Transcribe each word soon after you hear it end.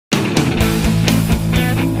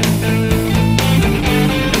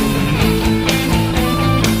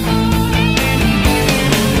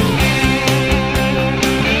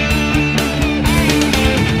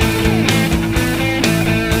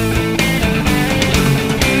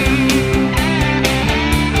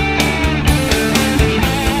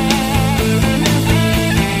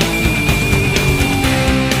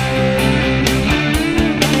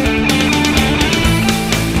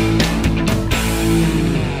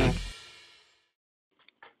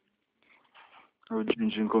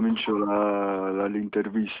Oggi incomincio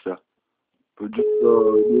l'intervista. Ho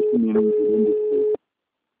giusto 10 minuti.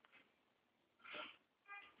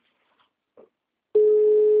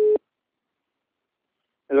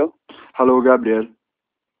 Hello? Hello, Gabriel.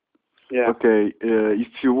 Yeah. Okay,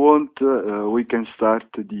 if you want, we can start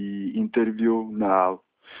the interview now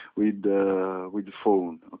with the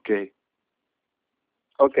phone. Okay.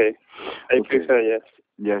 Okay. I Okay. prefer yes.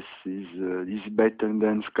 Yes, is better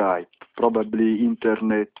than Skype. Probably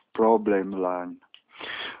internet problem line.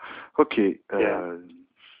 Ok, Yeah.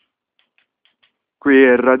 qui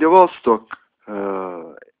è Radio Vostok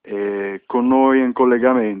e con noi in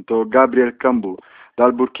collegamento Gabriel Kambou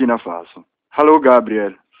dal Burkina Faso. Hello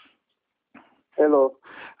Gabriel. Hello.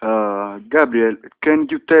 Gabriel, can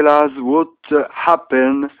you tell us what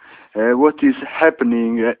happened, what is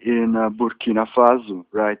happening in Burkina Faso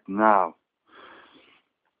right now?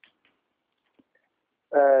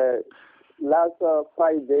 Last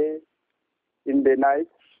Friday in the night,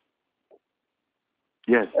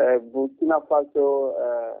 Yes. Burkina Faso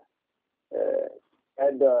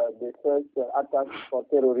had the first attack for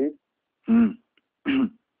terrorists. Mm.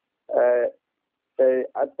 They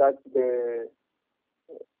attacked the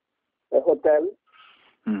hotel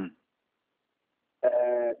Mm.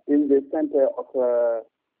 in the center of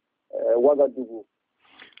Ouagadougou.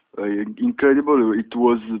 Incredible, it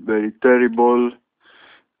was very terrible.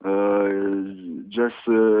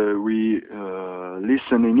 We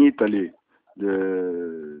listen in Italy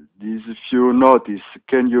these few notice.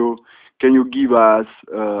 Can you give us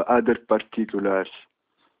other particulars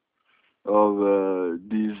of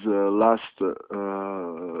this last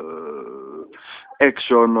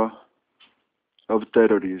action of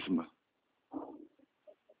terrorism?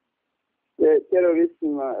 The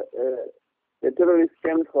terrorists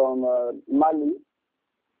came from Mali,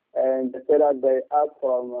 and they said that they are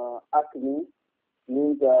from ACMI,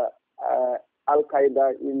 means Al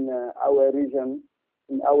Qaeda in our region,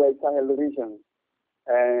 in our Sahel region.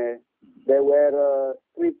 There were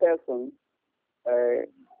 3 persons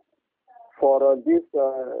for this.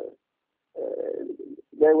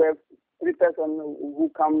 There were 3 persons who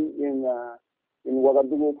come in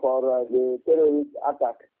Ouagadougou for the terrorist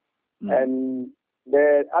attack. Mm. And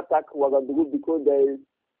the attack Ouagadougou because they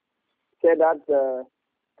said that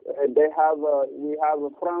we have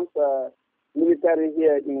France military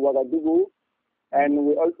here in Ouagadougou, and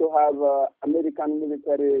we also have American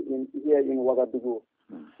military here in Ouagadougou.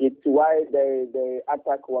 It's why they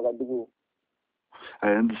attack Ouagadougou.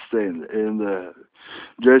 I understand. And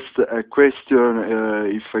just a question,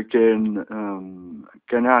 if I can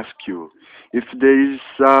ask you, if there is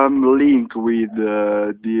some link with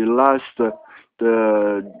the last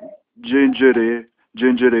Jengerè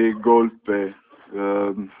golpe.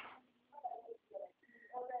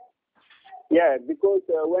 Yeah, because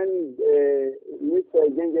when Mr.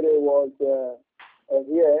 Jengerè was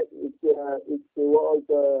here, it was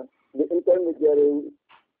the intermediary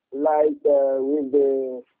with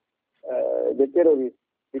the terrorists,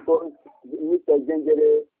 because Mr.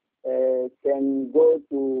 Jengerè can go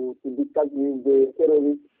to discuss with the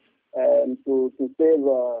terrorists and to save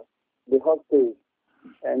the hostage.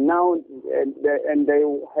 And now and they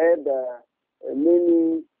had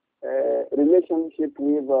many relationship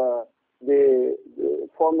with the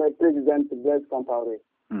former president Blaise Compaorè.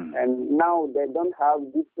 Mm. And now they don't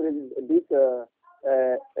have this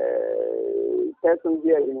person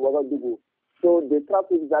here in Ouagadougou. So the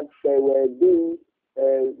traffic that they were doing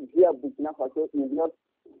via Burkina Faso is not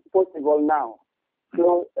possible now.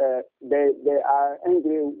 So they are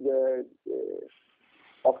angry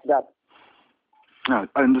of that. I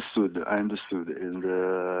understood. And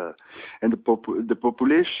the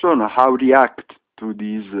population, how react to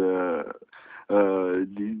this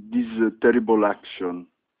terrible action?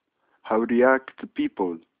 How react the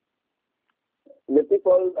people? The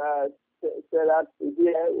people say that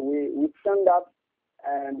here we stand up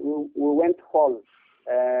and we went home.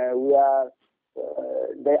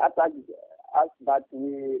 They attacked us, but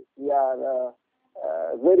we are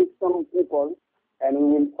very strong people, and we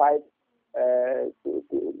will fight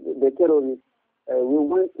the terrorists. We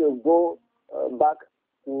want to go back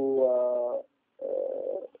to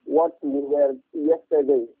what we were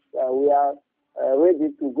yesterday. We are ready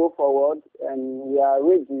to go forward, and we are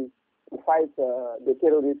ready to fight the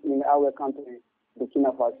terrorists in our country,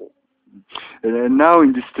 Burkina Faso. Now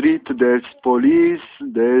in the street there's police,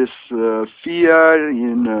 there's fear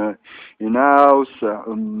in house.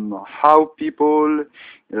 How people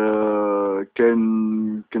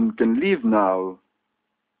can live now?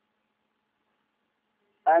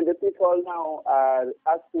 And the people now are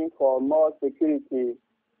asking for more security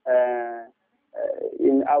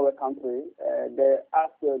in our country. They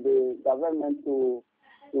ask the government to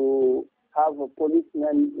have a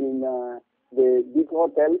policeman in the big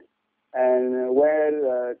hotels and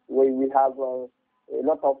where we have a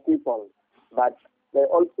lot of people. But they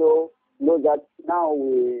also know that now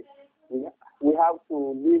we have to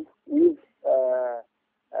live with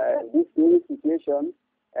this new situation,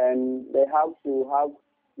 and they have to have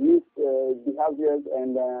these behaviors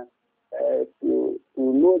and to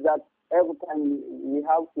know that every time we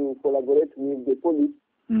have to collaborate with the police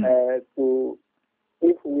to,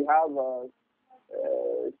 if we have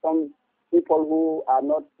some people who are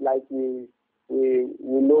not like we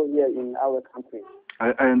know here in our country.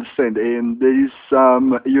 I understand, and there is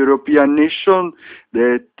some European nation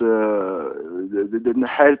that didn't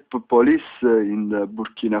help police in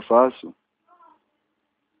Burkina Faso.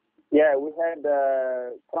 Yeah, we had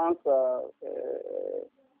France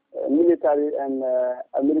military and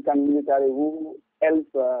American military who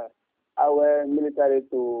helped our military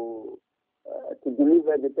to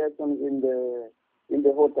deliver the person in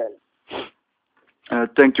the hotel.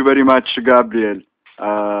 Thank you very much, Gabriel.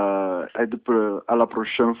 Alla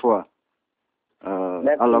prossima fois.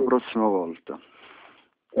 Alla prossima volta.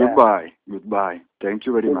 Yeah. Goodbye. Thank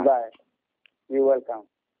you very much. You're welcome.